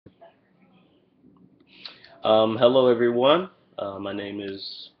Hello everyone. My name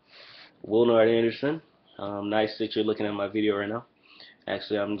is Willnard Anderson. Nice that you're looking at my video right now.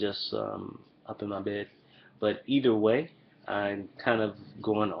 Actually, I'm just up in my bed. But either way, I'm kind of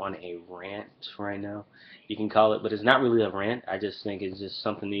going on a rant right now. You can call it, but it's not really a rant. I just think it's just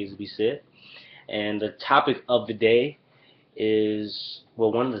something needs to be said. And the topic of the day is,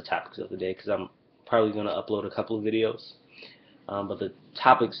 well, one of the topics of the day, because I'm probably going to upload a couple of videos. But the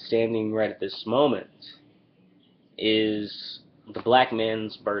topic standing right at this moment is the black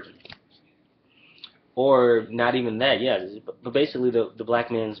man's burden. Or not even that, yeah, but basically the black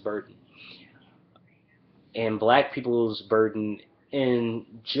man's burden. And black people's burden in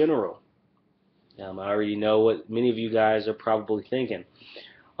general. I already know what many of you guys are probably thinking.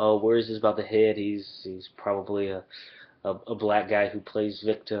 Oh, where is this about the head? He's probably a black guy who plays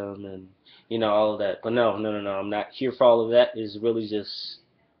victim and all of that. But no. I'm not here for all of that. It's really just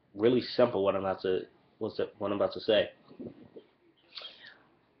really simple what I'm about to say.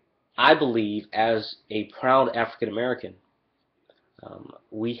 I believe, as a proud African American,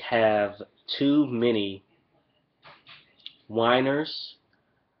 we have too many whiners,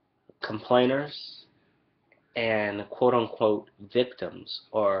 complainers, and quote unquote victims,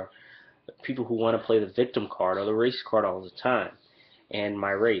 or people who want to play the victim card or the race card all the time. And my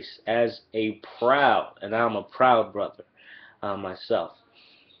race, as a proud, and I'm a proud brother myself.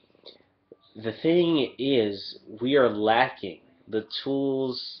 The thing is, we are lacking the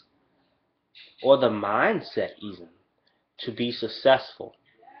tools or the mindset even to be successful.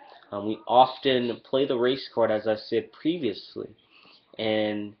 We often play the race card, as I said previously,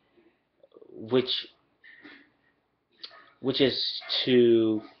 and which is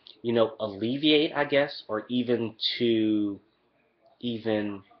to alleviate, I guess, or even to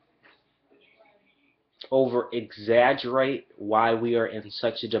over exaggerate why we are in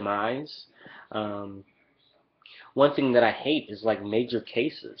such a demise. Um, One thing that I hate is like major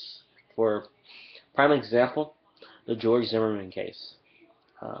cases. For prime example, the George Zimmerman case.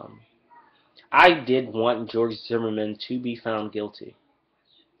 Um, I did want George Zimmerman to be found guilty.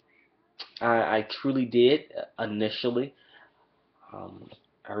 I truly did initially.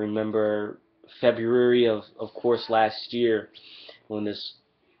 I remember February of course last year, when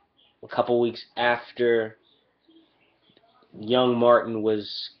a couple weeks after young Martin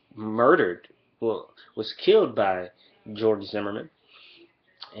was murdered, well, was killed by George Zimmerman,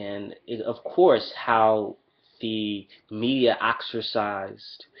 and of course how the media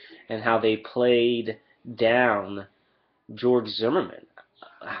ostracized and how they played down George Zimmerman.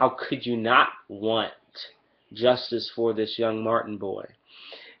 How could you not want justice for this young Martin boy?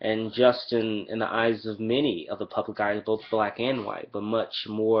 And just in the eyes of many of the public eye, both black and white, but much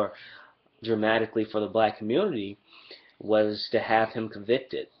more dramatically for the black community, was to have him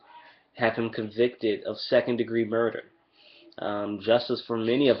convicted. Have him convicted of second-degree murder. Justice for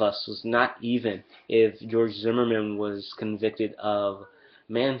many of us was not even if George Zimmerman was convicted of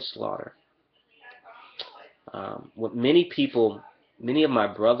manslaughter. What many of my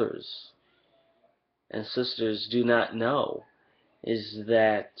brothers and sisters do not know is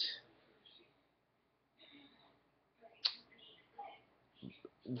that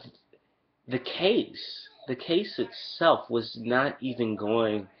the case itself was not even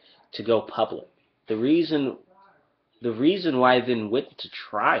going to go public. The reason why it then went to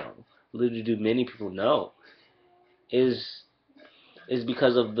trial, little do many people know, is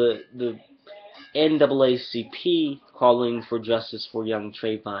because of the NAACP calling for justice for young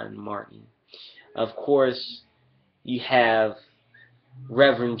Trayvon Martin. Of course, you have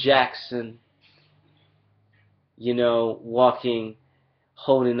Reverend Jackson, walking,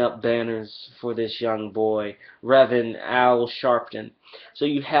 holding up banners for this young boy, Reverend Al Sharpton. So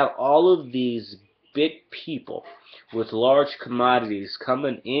you have all of these big people with large commodities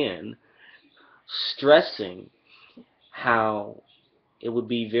coming in, stressing how it would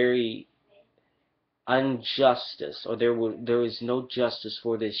be very injustice, or there is no justice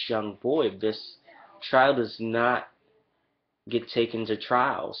for this young boy. This child does not get taken to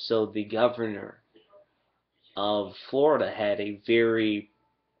trial. So the governor of Florida had a very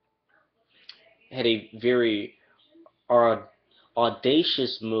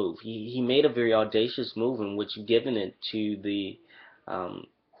audacious move. He made a very audacious move in which given it to the um,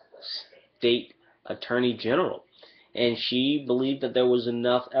 state attorney general, and she believed that there was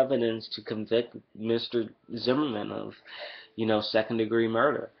enough evidence to convict Mr. Zimmerman of, second-degree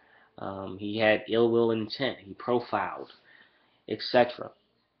murder. He had ill will intent. He profiled, etc.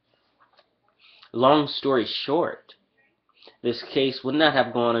 Long story short, this case would not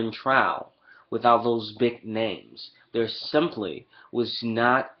have gone on trial without those big names. There simply was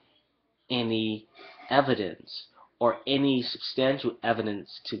not any evidence or any substantial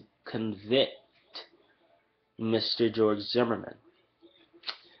evidence to convict Mr. George Zimmerman.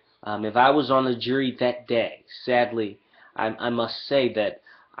 If I was on the jury that day, sadly, I must say that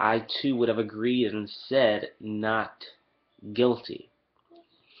I too would have agreed and said not guilty.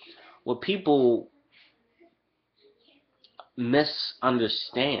 What people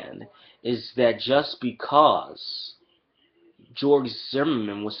misunderstand is that just because George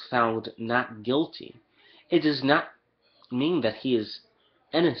Zimmerman was found not guilty, it does not mean that he is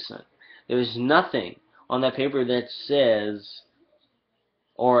innocent. There is nothing on that paper that says,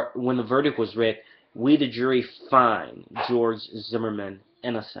 or when the verdict was read, we the jury find George Zimmerman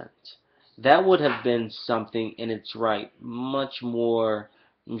innocent. That would have been something in its right, much more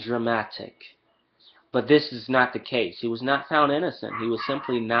dramatic. But this is not the case. He was not found innocent. He was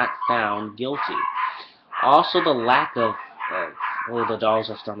simply not found guilty. Also, the lack of oh, the dogs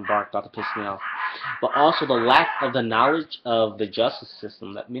are starting to bark, about to piss me off. But also the lack of the knowledge of the justice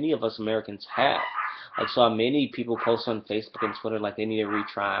system that many of us Americans have. I saw many people post on Facebook and Twitter like they need a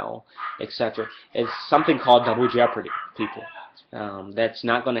retrial, etc. It's something called double jeopardy, people. That's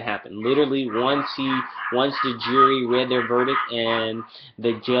not going to happen. Literally, once the jury read their verdict and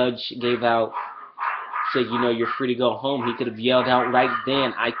the judge gave out, said, you know, you're free to go home, he could have yelled out right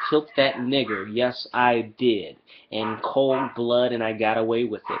then, I killed that nigger. Yes, I did. In cold blood, and I got away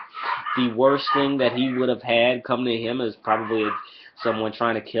with it. The worst thing that he would have had come to him is probably someone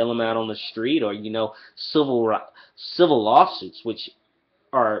trying to kill him out on the street, or, you know, civil lawsuits, which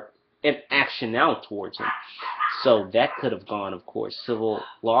are in action now towards him. So that could have gone, of course, civil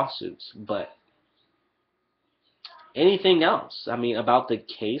lawsuits. But anything else, I mean, about the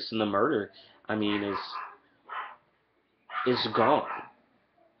case and the murder, I mean, is gone.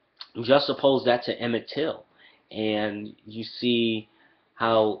 Just suppose that to Emmett Till, and you see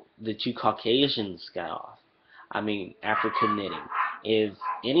how the two Caucasians got off. I mean, after committing. If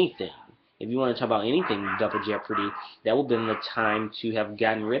anything, if you want to talk about anything double jeopardy, that would have been the time to have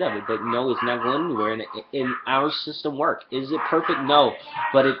gotten rid of it. But no, it's not going anywhere. And our system works. Is it perfect? No.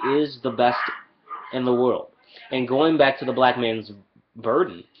 But it is the best in the world. And going back to the black man's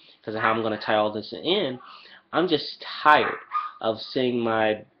burden, because of how I'm going to tie all this in, I'm just tired of seeing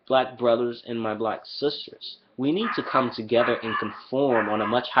my black brothers and my black sisters. We need to come together and conform on a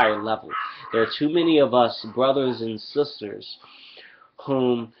much higher level. There are too many of us brothers and sisters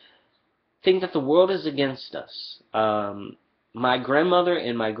whom think that the world is against us. My grandmother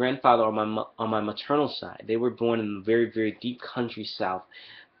and my grandfather on my maternal side, they were born in the very, very deep country south,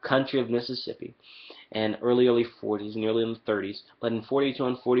 country of Mississippi, and early 40s and early in the 30s. But in 42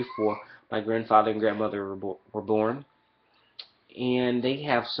 and 44, my grandfather and grandmother were born. And they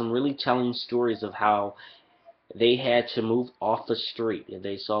have some really telling stories of how they had to move off the street if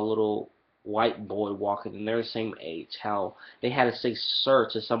they saw a little white boy walking and they're the same age, how they had to say sir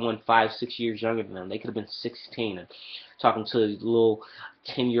to someone 5, 6 years younger than them. They could have been 16 and talking to a little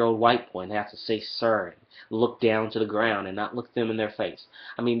 10-year-old white boy and they have to say sir and look down to the ground and not look them in their face.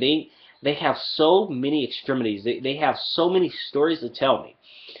 I mean, they have so many extremities. They have so many stories to tell me.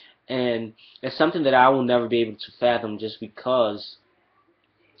 And it's something that I will never be able to fathom just because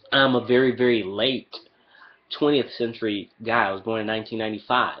I'm a very, very late 20th century guy. I was born in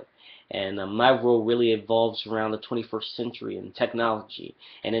 1995. And my world really evolves around the 21st century and technology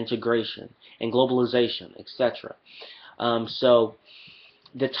and integration and globalization, etc. So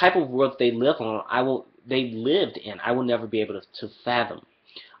the type of world they live on, they lived in, I will never be able to fathom.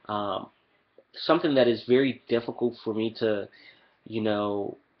 Something that is very difficult for me to, you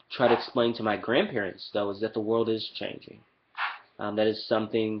know, try to explain to my grandparents, though, is that the world is changing. That is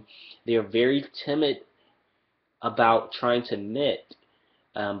something they are very timid about trying to admit,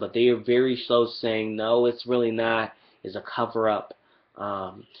 but they are very slow saying, no, it's really not, it's a cover-up.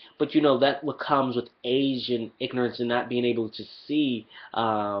 But, you know, that what comes with age and ignorance and not being able to see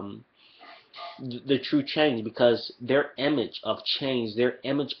the true change, because their image of change, their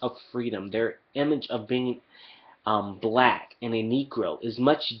image of freedom, their image of being black and a Negro is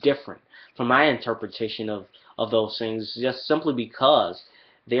much different from my interpretation of those things, just simply because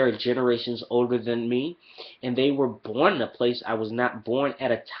they are generations older than me, and they were born in a place I was not born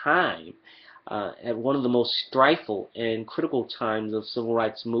at a time, at one of the most strifeful and critical times of civil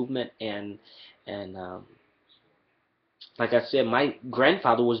rights movement, and like I said, my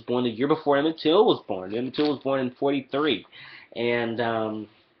grandfather was born the year before Emmett Till was born. Emmett Till was born in 43, and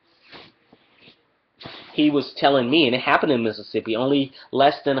he was telling me, and it happened in Mississippi, only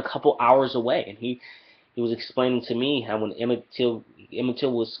less than a couple hours away, and He was explaining to me how when Emmett Till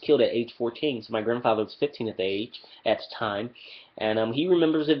was killed at age 14, so my grandfather was 15 at the time, and he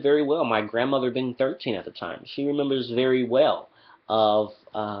remembers it very well. My grandmother being 13 at the time, she remembers very well of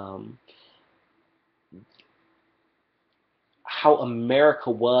how America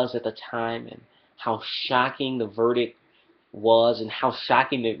was at the time and how shocking the verdict was and how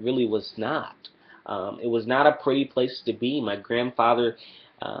shocking it really was not. It was not a pretty place to be. My grandfather,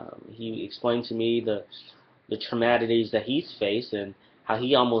 he explained to me the traumatities that he's faced and how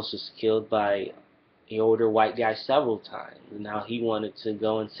he almost was killed by an older white guy several times, and how he wanted to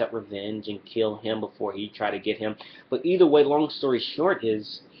go and set revenge and kill him before he tried to get him. But either way, long story short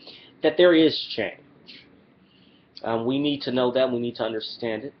is that there is change. We need to know that. We need to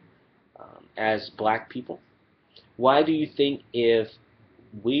understand it as black people. Why do you think if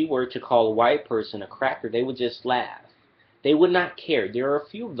we were to call a white person a cracker, they would just laugh? They would not care. There are a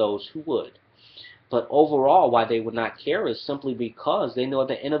few of those who would. But overall, why they would not care is simply because they know at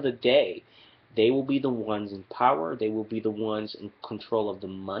the end of the day, they will be the ones in power. They will be the ones in control of the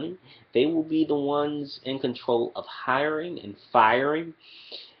money. They will be the ones in control of hiring and firing.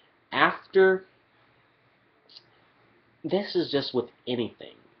 After, this is just with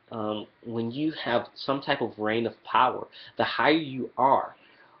anything. When you have some type of reign of power, the higher you are,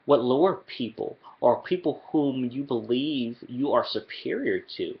 what lower people or people whom you believe you are superior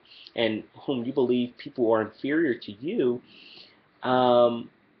to and whom you believe people are inferior to you,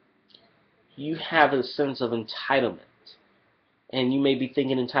 you have a sense of entitlement. And you may be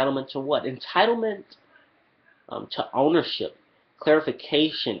thinking entitlement to what? Entitlement to ownership,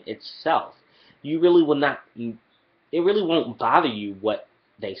 clarification itself. You really will not, it really won't bother you what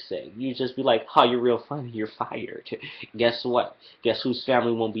they say. You just be like, oh, you're real funny, you're fired. Guess what? Guess whose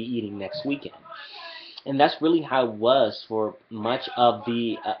family won't be eating next weekend? And that's really how it was for much of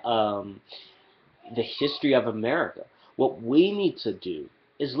the history of America. What we need to do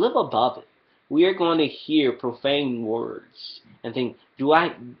is live above it. We are going to hear profane words and think,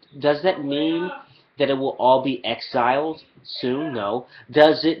 does that mean that it will all be exiled soon? No.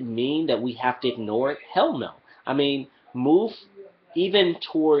 Does it mean that we have to ignore it? Hell no. I mean, move even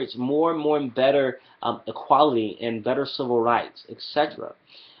towards more and more and better equality and better civil rights, etc.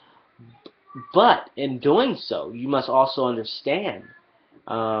 But in doing so, you must also understand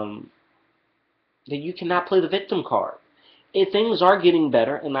that you cannot play the victim card. If things are getting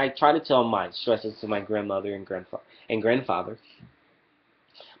better, and I try to stress this to my grandmother and grandfather,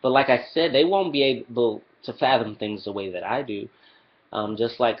 but like I said, they won't be able to fathom things the way that I do.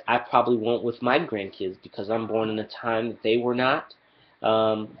 Just like I probably won't with my grandkids because I'm born in a time that they were not.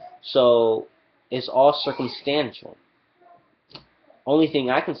 So it's all circumstantial. Only thing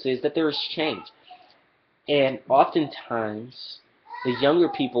I can say is that there is change. And oftentimes, the younger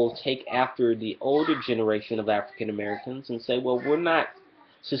people take after the older generation of African Americans and say, well, we're not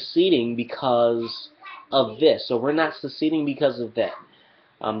seceding because of this, or we're not seceding because of that.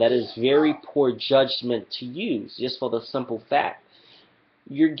 That is very poor judgment to use, just for the simple fact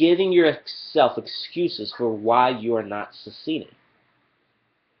you're giving yourself excuses for why you are not seceding.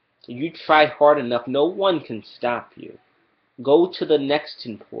 You tried hard enough, no one can stop you. Go to the next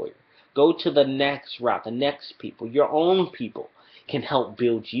employer. Go to the next route, the next people. Your own people can help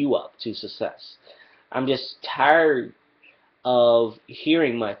build you up to success. I'm just tired of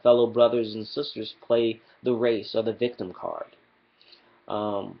hearing my fellow brothers and sisters play the race or the victim card.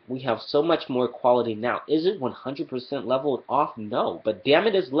 We have so much more equality now. Is it 100% leveled off? No. But damn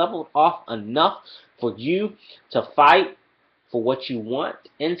it, it's leveled off enough for you to fight for what you want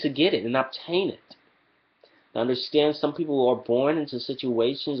and to get it and obtain it. Now understand, some people are born into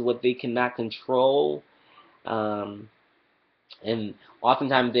situations where they cannot control, and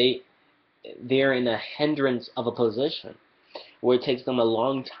oftentimes they're in a hindrance of a position where it takes them a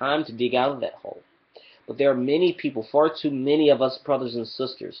long time to dig out of that hole. But there are many people, far too many of us brothers and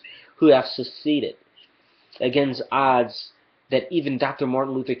sisters, who have succeeded against odds that even Dr.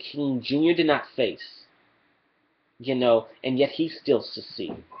 Martin Luther King Jr. did not face. And yet he still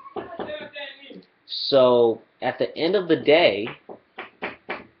succeeded. So, at the end of the day,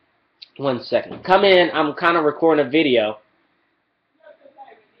 one second. Come in, I'm kind of recording a video.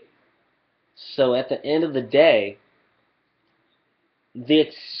 So, at the end of the day, the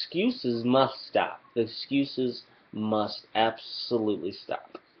excuses must stop. The excuses must absolutely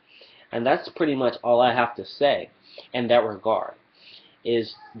stop. And that's pretty much all I have to say in that regard.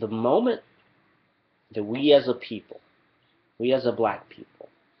 Is the moment that we as a people, we as a black people,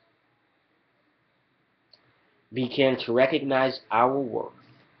 begin to recognize our worth,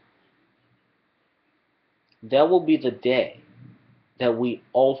 that will be the day that we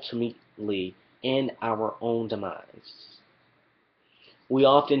ultimately end our own demise. We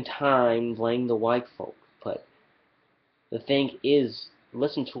oftentimes blame the white folk, but the thing is,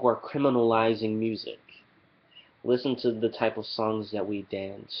 listen to our criminalizing music. Listen to the type of songs that we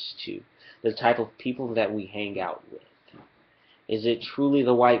dance to, the type of people that we hang out with. Is it truly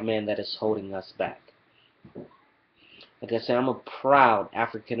the white man that is holding us back? Like I said, I'm a proud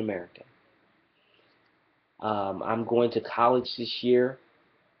African American. I'm going to college this year.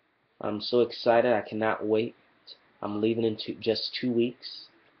 I'm so excited. I cannot wait. I'm leaving in just 2 weeks.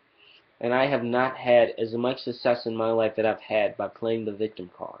 And I have not had as much success in my life that I've had by playing the victim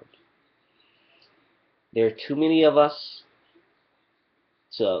card. There are too many of us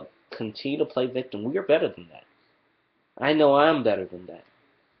to continue to play victim. We are better than that. I know I'm better than that.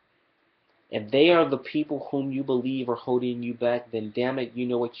 If they are the people whom you believe are holding you back, then damn it, you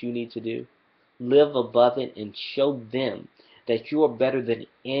know what you need to do? Live above it and show them that you are better than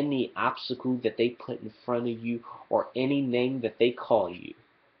any obstacle that they put in front of you or any name that they call you.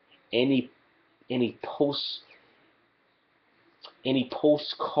 Any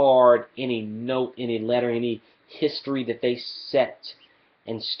postcard, any note, any letter, any history that they set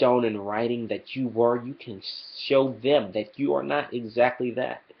in stone in writing that you were, you can show them that you are not exactly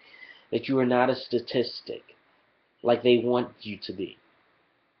that. That you are not a statistic like they want you to be.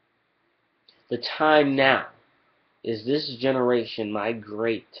 The time now is this generation, my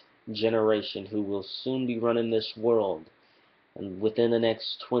great generation, who will soon be running this world and within the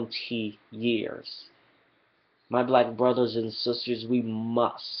next 20 years. My black brothers and sisters, we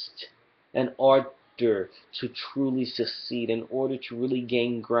must, in order to truly succeed, in order to really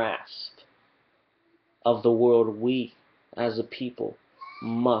gain grasp of the world, we as a people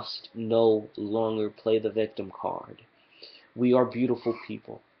must no longer play the victim card. We are beautiful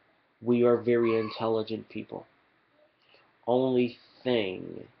people. We are very intelligent people. Only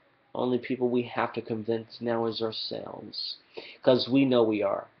people we have to convince now is ourselves, because we know we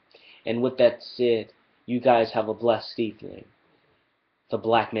are. And with that said, you guys have a blessed evening. The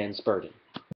Black Man's Burden.